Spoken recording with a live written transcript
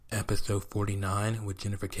episode 49 with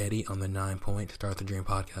Jennifer Keddy on the 9 Point Start the Dream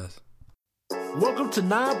podcast. Welcome to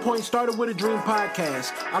 9 Point Started with a Dream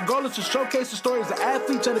podcast. Our goal is to showcase the stories of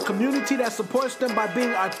athletes and the community that supports them by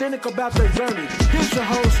being authentic about their journey. Here's your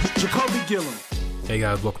host, Jacoby Gillum. Hey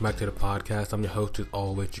guys, welcome back to the podcast. I'm your host as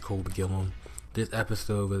always, Jacoby Gillum. This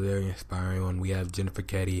episode was a very inspiring one. We have Jennifer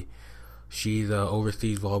Keddy. She's an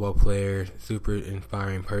overseas volleyball player, super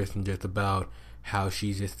inspiring person, just about how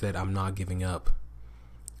she just said, I'm not giving up.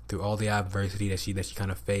 Through all the adversity that she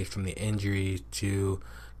kind of faced, from the injuries to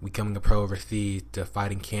becoming a pro overseas to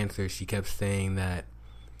fighting cancer, she kept saying that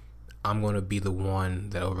I'm going to be the one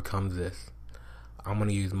that overcomes this. I'm going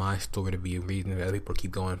to use my story to be a reason that other people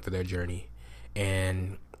keep going for their journey.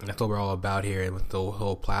 And that's what we're all about here and with the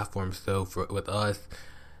whole platform. So with us,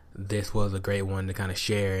 this was a great one to kind of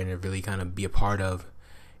share and to really kind of be a part of.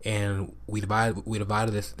 And we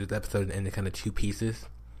divided this episode into kind of two pieces.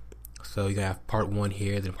 So you're gonna have part one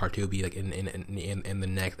here, then part two will be like in the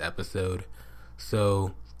next episode.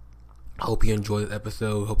 So I hope you enjoy this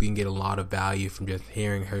episode. Hope you can get a lot of value from just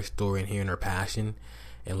hearing her story and hearing her passion.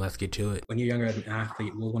 And let's get to it. When you're younger as an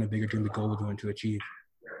athlete, what one of the bigger dreams or goals you want to achieve?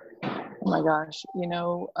 Oh my gosh.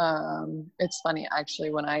 It's funny. Actually,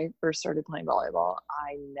 when I first started playing volleyball,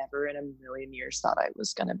 I never in a million years thought I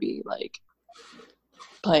was going to be like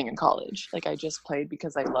playing in college. Like I just played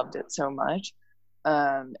because I loved it so much.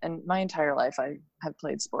 And my entire life I have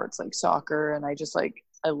played sports like soccer, and I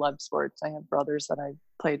loved sports. I have brothers that I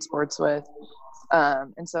played sports with.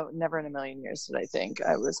 And so never in a million years did I think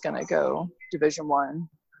I was going to go Division I.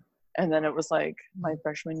 And then it was like my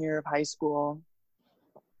freshman year of high school,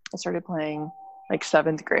 I started playing like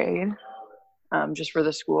 7th grade, just for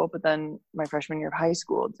the school. But then my freshman year of high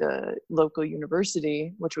school, the local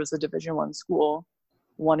university, which was a Division I school,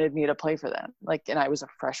 wanted me to play for them. And I was a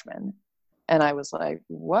freshman. And I was like,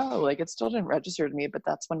 whoa, like it still didn't register to me. But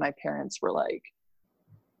that's when my parents were like,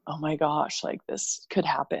 oh my gosh, like this could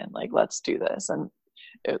happen. Like, let's do this. And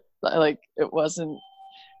it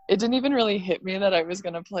didn't even really hit me that I was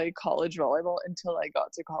going to play college volleyball until I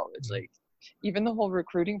got to college. Like, even the whole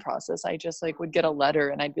recruiting process, I just like would get a letter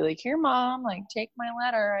and I'd be like, here, mom, like take my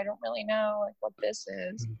letter. I don't really know like what this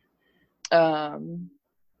is.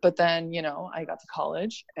 But then, I got to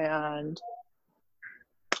college and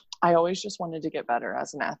I always just wanted to get better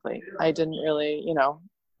as an athlete. I didn't really,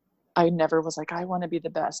 I never was like, I want to be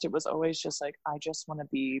the best. It was always just like, I just want to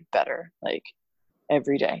be better. Like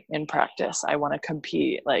every day in practice, I want to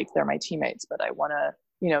compete. Like they're my teammates, but I want to,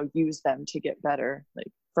 use them to get better,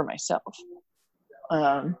 like for myself.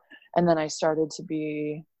 And then I started to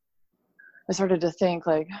think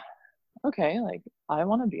like, okay, like I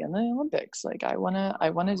want to be in the Olympics. Like I want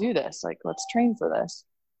to do this. Like, let's train for this.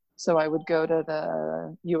 So I would go to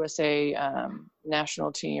the USA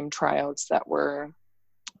national team tryouts that were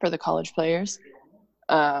for the college players.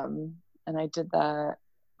 And I did that.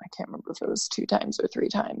 I can't remember if it was 2 times or 3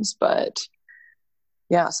 times, but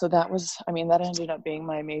yeah, so that ended up being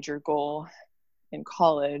my major goal in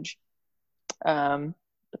college. But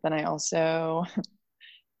then I also,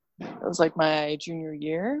 it was like my junior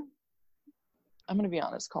year. I'm going to be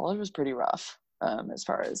honest, college was pretty rough as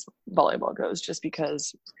far as volleyball goes, just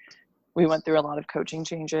because we went through a lot of coaching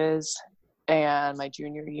changes. And my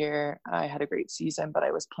junior year, I had a great season, but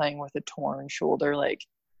I was playing with a torn shoulder. Like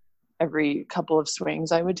every couple of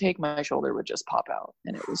swings I would take, my shoulder would just pop out.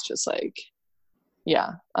 And it was just like,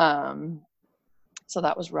 yeah. So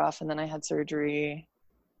that was rough. And then I had surgery.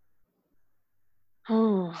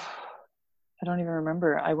 Oh, I don't even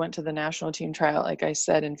remember. I went to the national team tryout, like I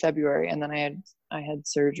said, in February. And then I had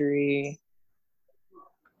surgery.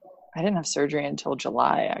 I didn't have surgery until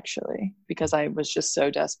July, actually, because I was just so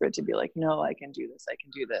desperate to be like, no, I can do this. I can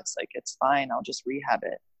do this. Like, it's fine. I'll just rehab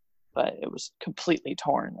it. But it was completely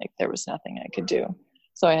torn. Like, there was nothing I could do.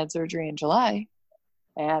 So I had surgery in July,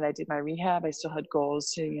 and I did my rehab. I still had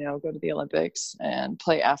goals to, go to the Olympics and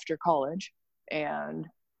play after college. And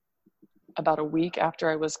about a week after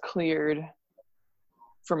I was cleared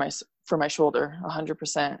for my shoulder,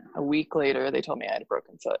 100%, a week later, they told me I had a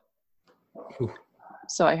broken foot. Ooh.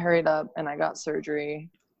 So I hurried up and I got surgery,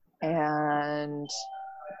 and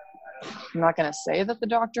I'm not going to say that the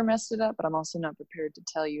doctor messed it up, but I'm also not prepared to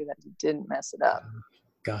tell you that he didn't mess it up.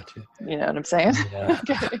 Gotcha. You know what I'm saying? Yeah.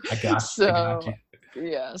 Okay. I got you.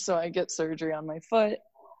 Yeah. So I get surgery on my foot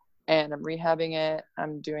and I'm rehabbing it.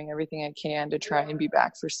 I'm doing everything I can to try and be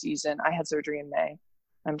back for season. I had surgery in May.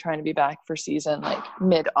 I'm trying to be back for season, like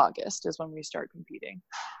mid-August is when we start competing.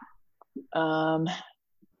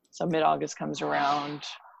 So mid-August comes around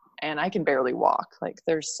and I can barely walk. Like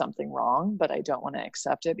there's something wrong, but I don't want to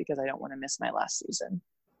accept it because I don't want to miss my last season.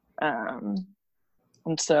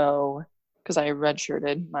 And so, because I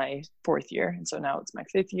redshirted my 4th year, and so now it's my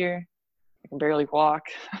 5th year. I can barely walk.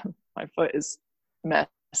 My foot is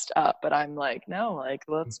messed up, but I'm like, no, like,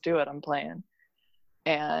 let's do it. I'm playing.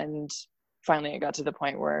 And finally, it got to the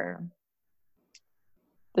point where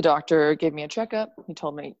the doctor gave me a checkup. He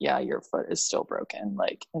told me, yeah, your foot is still broken.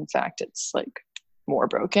 Like, in fact, it's like more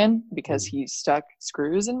broken because he stuck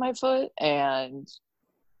screws in my foot and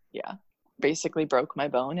yeah, basically broke my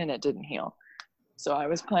bone and it didn't heal. So I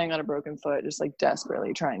was playing on a broken foot, just like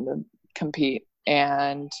desperately trying to compete.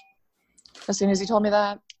 And as soon as he told me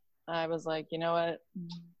that, I was like, you know what?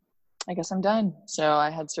 I guess I'm done. So I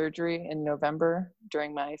had surgery in November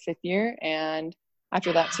during my 5th year. And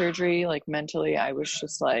after that surgery, like mentally, I was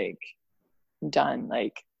just like done.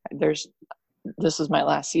 Like this is my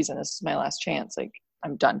last season. This is my last chance. Like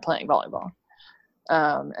I'm done playing volleyball.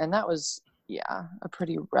 And that was, yeah, a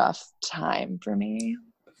pretty rough time for me.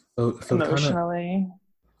 So emotionally.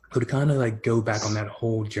 To kind of like go back on that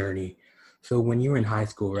whole journey. So when you were in high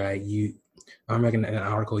school, right, I remember in an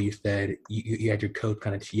article you said you had your coach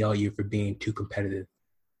kind of yell at you for being too competitive.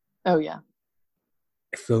 Oh yeah.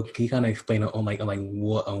 So can you kind of explain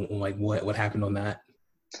what happened on that?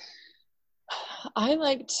 I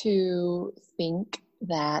like to think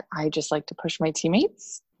that I just like to push my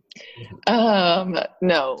teammates.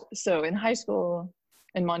 No. So in high school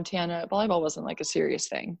in Montana, volleyball wasn't like a serious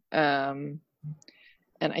thing.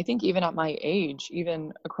 And I think even at my age,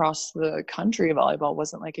 even across the country, volleyball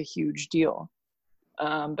wasn't like a huge deal.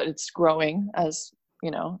 But it's growing, as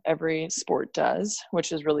you know, every sport does,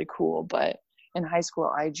 which is really cool. But in high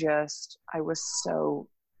school, I was so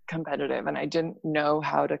competitive and I didn't know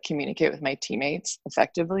how to communicate with my teammates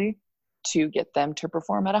effectively to get them to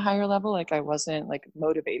perform at a higher level. Like I wasn't like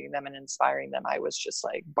motivating them and inspiring them. I was just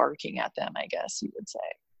like barking at them, I guess you would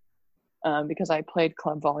say. Because I played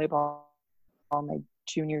club volleyball my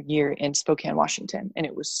junior year in Spokane, Washington, and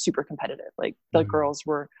it was super competitive. Like the girls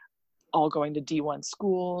were all going to D1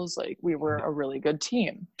 schools. Like we were a really good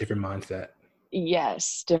team. Different mindset.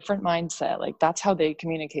 Yes, different mindset. Like that's how they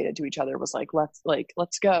communicated to each other, was like,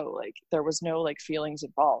 let's go. Like there was no like feelings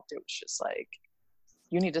involved. It was just like,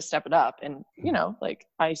 you need to step it up. And you know, like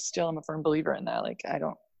I still am a firm believer in that. Like I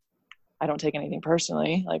don't take anything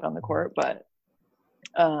personally like on the court, but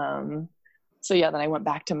so yeah, then I went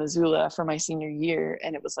back to Missoula for my senior year,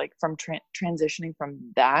 and it was like from transitioning from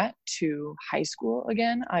that to high school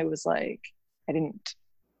again. I was like, I didn't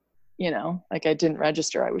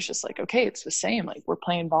register. I was just like, okay, it's the same. Like we're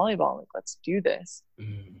playing volleyball. Like let's do this.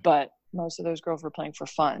 But most of those girls were playing for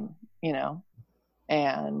fun, you know?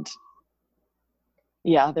 And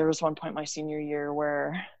yeah, there was one point my senior year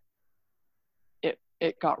where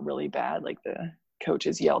it got really bad. Like the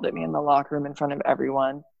coaches yelled at me in the locker room in front of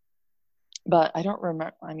everyone. But I don't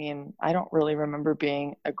really remember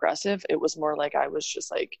being aggressive. It was more like I was just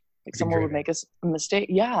like someone would make a mistake.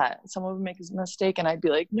 Yeah, someone would make a mistake and I'd be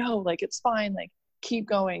like, no, like it's fine. Like keep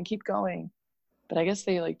going. But I guess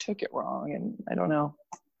they like took it wrong and I don't know.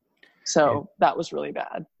 So that was really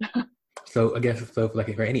bad. So I guess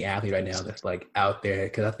like for any athlete right now that's like out there,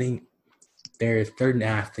 because I think there's certain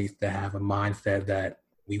athletes that have a mindset that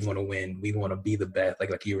we want to win, we want to be the best,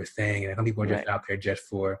 like you were saying, and some people are just out there just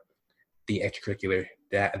for the extracurricular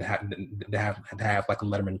that have like a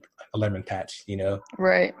letterman patch, you know?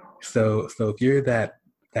 Right. So if you're that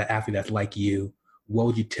athlete that's like you, what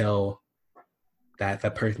would you tell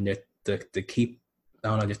that person to keep, I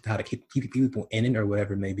don't know, just how to keep people in it or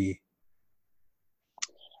whatever it may be?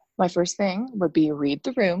 My first thing would be read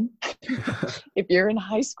the room. If you're in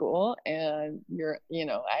high school and you're, you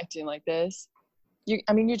know, acting like this, you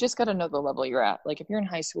just got to know the level you're at. Like if you're in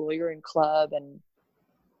high school, you're in club and,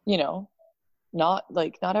 you know, not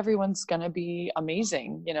everyone's going to be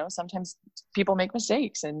amazing. You know, sometimes people make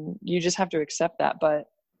mistakes and you just have to accept that. But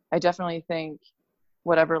I definitely think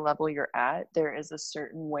whatever level you're at, there is a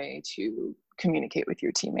certain way to communicate with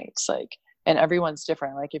your teammates. Like, and everyone's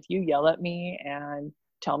different. Like if you yell at me and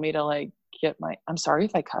tell me to like I'm sorry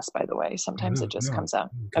if I cuss, by the way, sometimes it just comes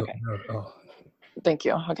out. Okay. Thank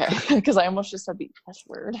you. Okay. Because I almost just said the S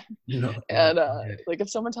word. And like if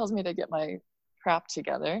someone tells me to get my crap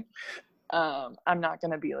together, I'm not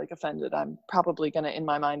going to be like offended. I'm probably going to, in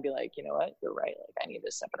my mind, be like, you know what, you're right. Like I need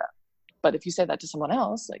to step it up. But if you say that to someone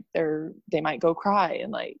else, like they might go cry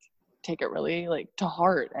and like take it really like to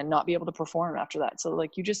heart and not be able to perform after that. So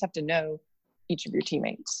like, you just have to know each of your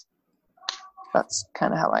teammates. That's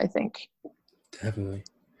kind of how I think. Definitely.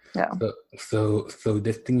 Yeah. So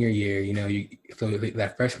this senior year, you know, so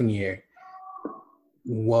that freshman year,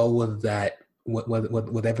 what was that? What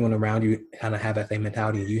was everyone around you kind of have that same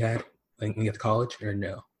mentality you had when you get to college, or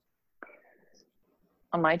no?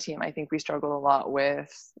 on my team, I think we struggled a lot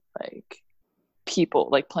with like people,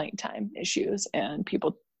 like playing time issues and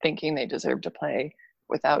people thinking they deserve to play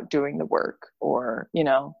without doing the work, or, you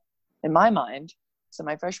know, in my mind. So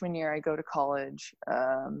my freshman year, I go to college.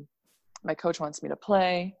 My coach wants me to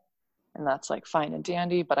play, and that's like fine and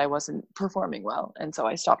dandy, but I wasn't performing well. And so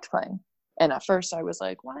I stopped playing. And at first I was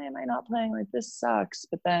like, why am I not playing? Like, this sucks.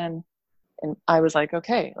 But then, and I was like,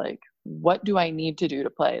 okay, like, what do I need to do to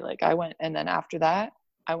play? Like, I went, and then after that,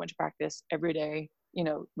 I went to practice every day, you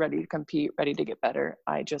know, ready to compete, ready to get better.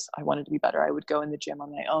 I wanted to be better. I would go in the gym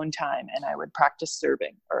on my own time, and I would practice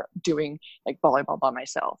serving or doing like volleyball by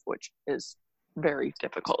myself, which is very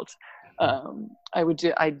difficult. I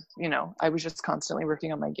was just constantly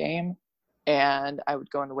working on my game, and I would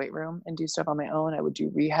go in the weight room and do stuff on my own. I would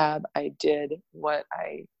do rehab. I did what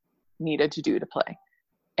I needed to do to play.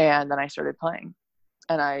 And then I started playing,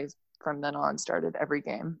 and I, from then on, started every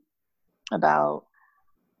game about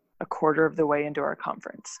a quarter of the way into our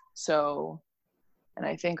conference. So, and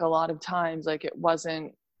I think a lot of times, like, it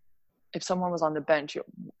wasn't, if someone was on the bench,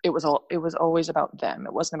 it was always about them.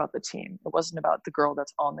 It wasn't about the team. It wasn't about the girl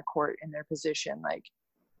that's on the court in their position, like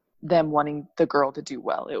them wanting the girl to do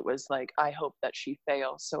well. It was like, I hope that she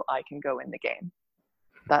fails so I can go in the game.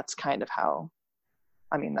 That's kind of how,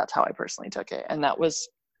 that's how I personally took it. And that was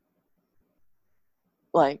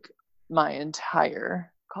like my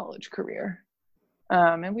entire college career.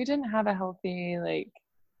 And we didn't have a healthy, like,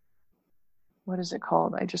 what is it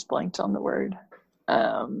called? I just blanked on the word.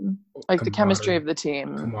 Like the chemistry of the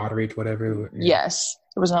team. Camaraderie, whatever. Yeah. Yes,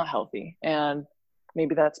 it was not healthy. And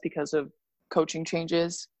maybe that's because of coaching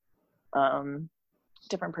changes,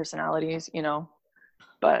 different personalities, you know.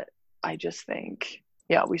 But I just think,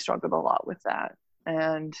 yeah, we struggled a lot with that.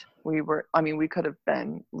 And we could have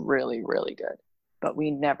been really, really good, but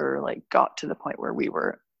we never like got to the point where we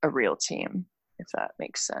were a real team, if that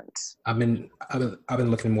makes sense. I've been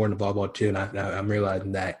looking more into volleyball too, and I'm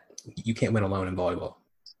realizing that you can't win alone in volleyball.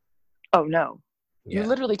 Oh no, yeah. You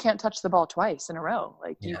literally can't touch the ball twice in a row.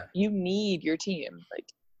 Like you need your team. Like,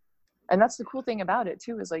 and that's the cool thing about it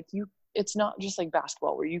too, is like it's not just like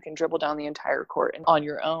basketball where you can dribble down the entire court and on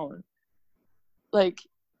your own. Like,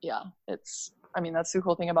 yeah, that's the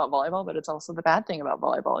cool thing about volleyball, but it's also the bad thing about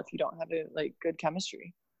volleyball if you don't have a like good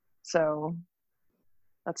chemistry. So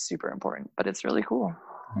that's super important, but it's really cool.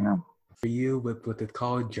 You know. For you with the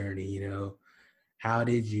college journey, you know, how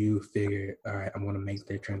did you figure, all right, I'm going to make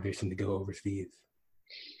the transition to go overseas?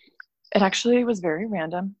 It actually was very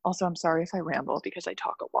random. Also, I'm sorry if I ramble because I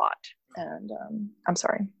talk a lot, and I'm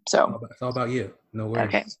sorry. So it's all about you. No worries.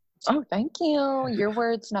 Okay. Oh, thank you. Your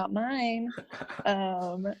words, not mine.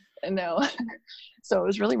 No. So it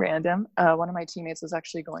was really random. One of my teammates was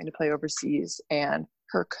actually going to play overseas, and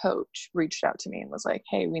her coach reached out to me and was like,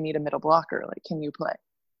 hey, we need a middle blocker. Like, can you play?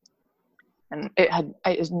 And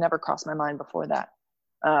it never crossed my mind before that.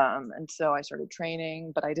 And so I started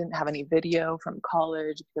training, but I didn't have any video from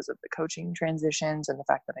college because of the coaching transitions and the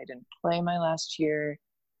fact that I didn't play my last year.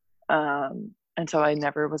 And so I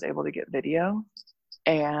never was able to get video.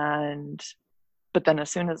 But then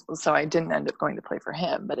so I didn't end up going to play for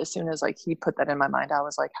him, but as soon as like he put that in my mind, I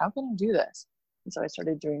was like, how can I do this? And so I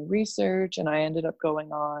started doing research, and I ended up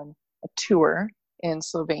going on a tour in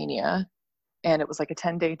Slovenia, and it was like a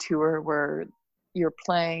 10-day tour where you're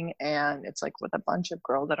playing, and it's like with a bunch of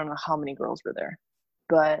girls. I don't know how many girls were there,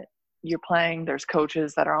 but you're playing. There's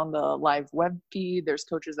coaches that are on the live web feed. There's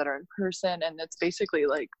coaches that are in person, and it's basically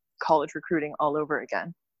like college recruiting all over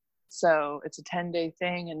again. So it's a 10-day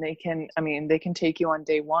thing, and they can take you on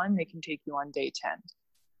day 1, they can take you on day 10.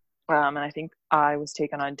 And I think I was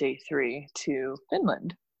taken on day 3 to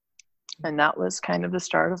Finland. And that was kind of the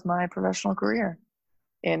start of my professional career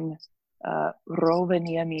in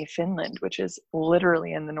Rovaniemi, Finland, which is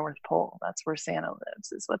literally in the North Pole. That's where Santa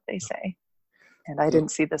lives, is what they say. And I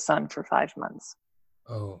didn't see the sun for 5 months.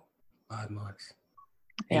 Oh, 5 months.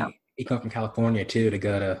 Yeah. You come from California too to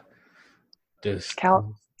go to this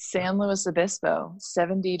San Luis Obispo,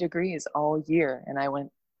 70 degrees all year, and I went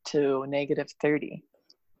to -30.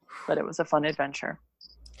 But it was a fun adventure.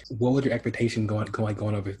 What was your expectation going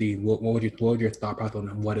overseas? What was your thought process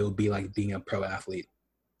on what it would be like being a pro athlete?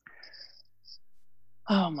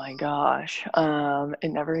 Oh my gosh. It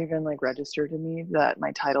never even like registered to me that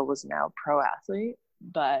my title was now pro athlete,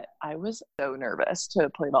 but I was so nervous to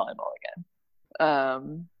play volleyball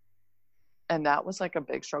again. And that was like a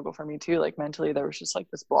big struggle for me too. Like mentally, there was just like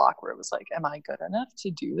this block where it was like, am I good enough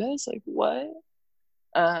to do this? Like what?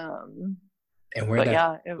 And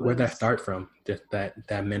where'd that start from? Just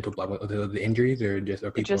that mental block? The injuries or just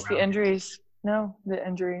people just around? The injuries? No, the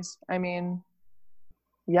injuries. I mean,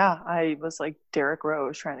 Yeah, I was like Derrick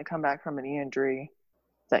Rose trying to come back from a knee injury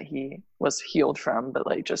that he was healed from, but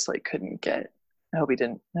like just like couldn't get. I hope he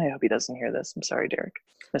doesn't hear this. I'm sorry, Derrick,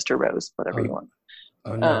 Mr. Rose, whatever you Oh, want.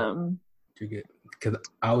 oh no, you're good. Because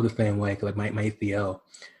I was the same way. 'Cause, like my ACL,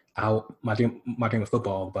 my dream was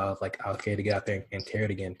football, but I was like I was scared to get out there and tear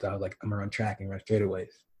it again. So I was like, I'm gonna run track and run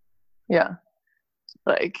straightaways. Yeah,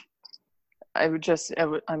 like I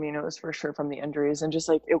mean, it was for sure from the injuries and just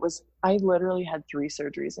like I literally had 3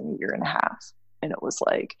 surgeries in a year and a half. And it was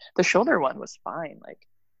like the shoulder one was fine. Like,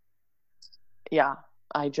 yeah,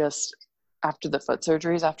 I just, after the foot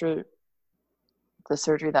surgeries, after the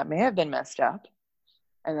surgery that may have been messed up,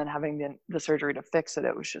 and then having the surgery to fix it,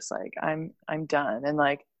 it was just like, I'm done. And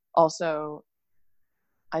like, also,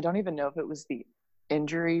 I don't even know if it was the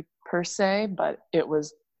injury per se, but it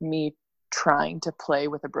was me trying to play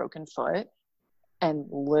with a broken foot and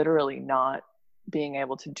literally not being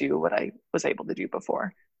able to do what I was able to do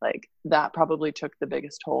before. Like that probably took the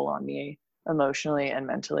biggest toll on me emotionally and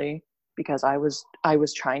mentally because I was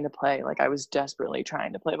trying to play, like I was desperately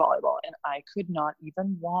trying to play volleyball and I could not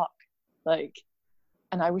even walk. Like,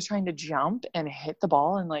 and I was trying to jump and hit the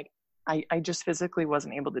ball and like I just physically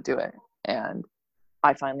wasn't able to do it. And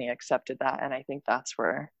I finally accepted that, and I think that's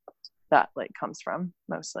where that like comes from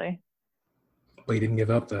mostly. But you didn't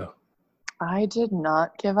give up though. I did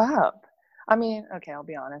not give up. I mean, okay, I'll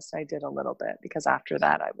be honest, I did a little bit because after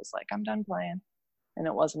that I was like, I'm done playing. And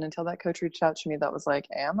it wasn't until that coach reached out to me that was like,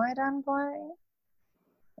 am I done playing?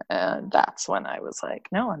 And that's when I was like,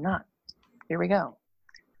 no, I'm not. Here we go.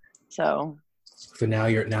 So now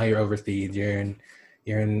you're overseas.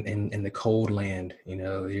 You're in the cold land. You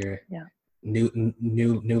know, you're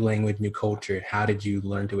new language, new culture. How did you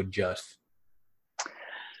learn to adjust?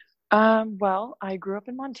 Well, I grew up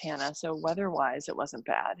in Montana, so weather-wise, it wasn't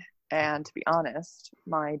bad. And to be honest,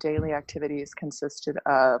 my daily activities consisted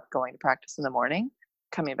of going to practice in the morning,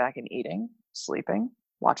 coming back and eating, sleeping,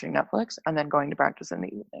 watching Netflix, and then going to practice in the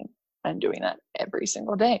evening and doing that every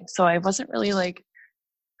single day. So I wasn't really like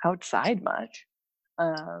outside much.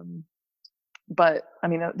 But I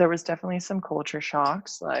mean, there was definitely some culture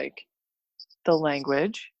shocks, like the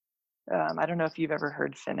language. I don't know if you've ever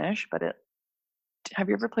heard Finnish, but have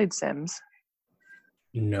you ever played Sims?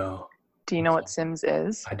 No. Do you know what Sims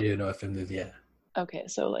is? I do know what Sims is, yeah. Okay,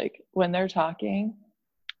 so like when they talk to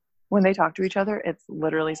each other, it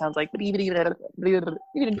literally sounds like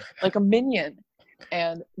like a minion.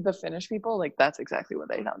 And the Finnish people, like that's exactly what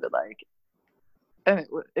they sounded like. And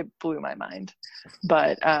it blew my mind.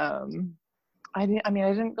 But I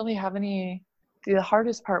didn't really have any. The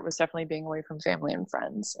hardest part was definitely being away from family and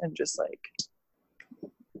friends and just like,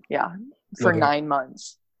 yeah, for 9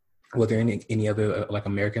 months. Was there any other like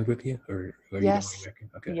Americans with you, or were you the only American?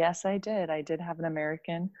 Okay. Yes, I did. I did have an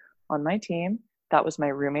American on my team. That was my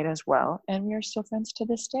roommate as well, and we are still friends to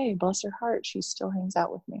this day. Bless her heart, she still hangs out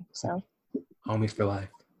with me. So, homies for life.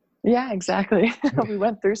 Yeah, exactly. We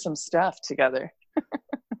went through some stuff together.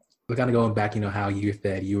 We're kind of going back, you know, how you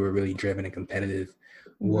said you were really driven and competitive.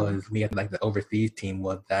 Was we had like the overseas team?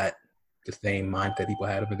 Was that the same mindset people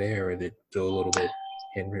had over there, or is it still a little bit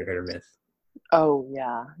hit or miss? Oh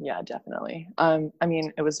yeah, definitely. I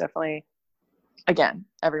mean, it was definitely, again,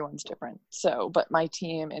 everyone's different. So, but my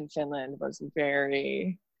team in Finland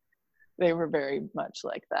they were very much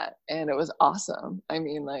like that, and it was awesome. I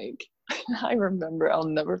mean, like, I remember, I'll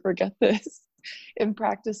never forget this. In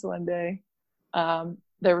practice one day,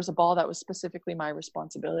 there was a ball that was specifically my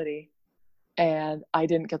responsibility, and I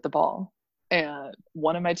didn't get the ball. And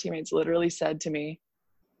one of my teammates literally said to me,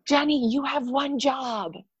 "Jenny, you have one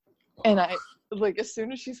job." And I, like, as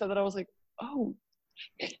soon as she said that, I was like, oh,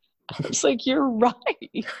 I was like, you're right.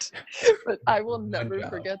 But I will never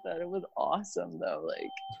forget that. It was awesome, though. Like,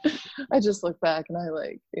 I just look back and it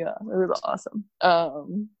was awesome.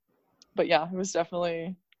 But yeah, it was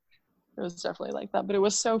definitely like that. But it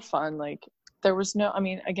was so fun. Like, there's no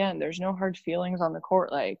hard feelings on the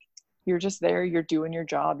court. Like, you're just there, you're doing your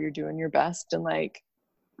job, you're doing your best, and like,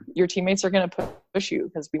 your teammates are going to push you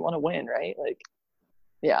because we want to win, right? Like,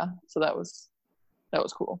 yeah, so that was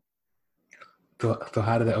cool. So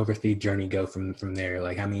how did the overseas journey go from there?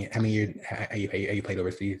 Like how many years you played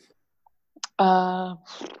overseas? 4,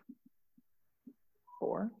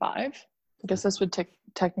 5. I guess this would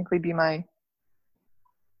technically be my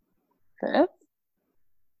 5th.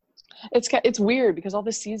 It's weird because all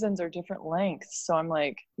the seasons are different lengths, so I'm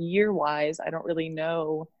like, year wise, I don't really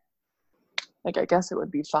know. Like, I guess it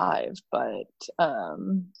would be 5, but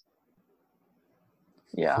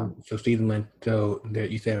yeah. So season length. So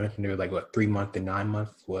you said there was like what, 3 months and 9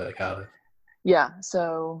 months? What, like how? Yeah,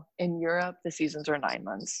 so in Europe, the seasons are 9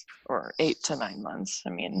 months or 8 to 9 months. I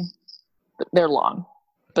mean, they're long.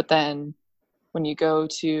 But then when you go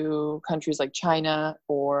to countries like China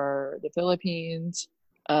or the Philippines,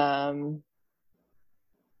 I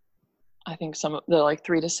think they're like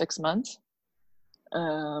 3 to 6 months.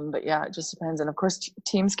 But yeah, it just depends. And of course,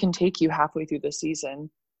 teams can take you halfway through the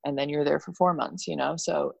season and then you're there for 4 months,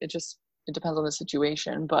 so it depends on the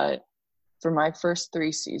situation. But for my first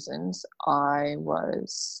 3 seasons, I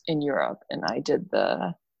was in Europe and I did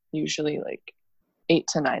usually like 8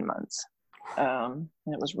 to 9 months. And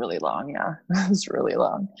it was really long. Yeah, it was really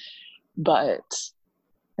long. But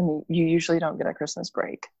I mean, you usually don't get a Christmas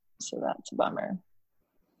break, so that's a bummer.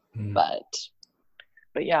 But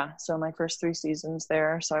yeah, so my first 3 seasons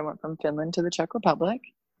there. So I went from Finland to the Czech Republic,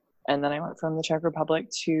 and then I went from the Czech Republic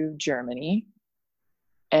to Germany.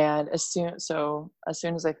 And as soon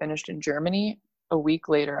as I finished in Germany, a week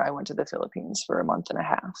later, I went to the Philippines for a month and a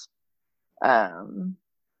half.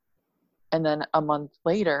 And then a month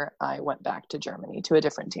later, I went back to Germany to a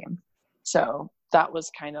different team. So that was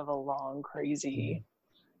kind of a long, crazy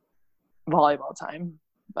volleyball time.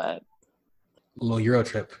 But a little Euro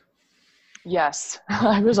trip. Yes,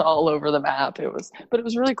 I was all over the map. It was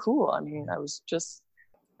really cool. I mean, I was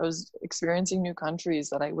experiencing new countries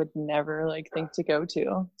that I would never think to go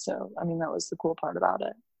to. So, I mean, that was the cool part about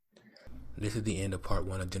it. This is the end of part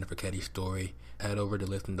 1 of Jennifer Keddy's story. Head over to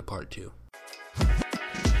listen to part 2.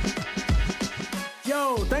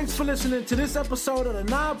 Yo, thanks for listening to this episode of the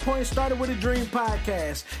 9 Point Started With a Dream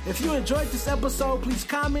podcast. If you enjoyed this episode, please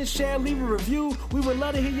comment, share, leave a review. We would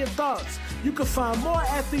love to hear your thoughts. You can find more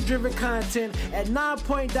athlete-driven content at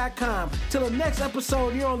 9point.com. Till the next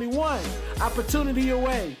episode, you're only one opportunity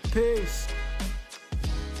away. Peace.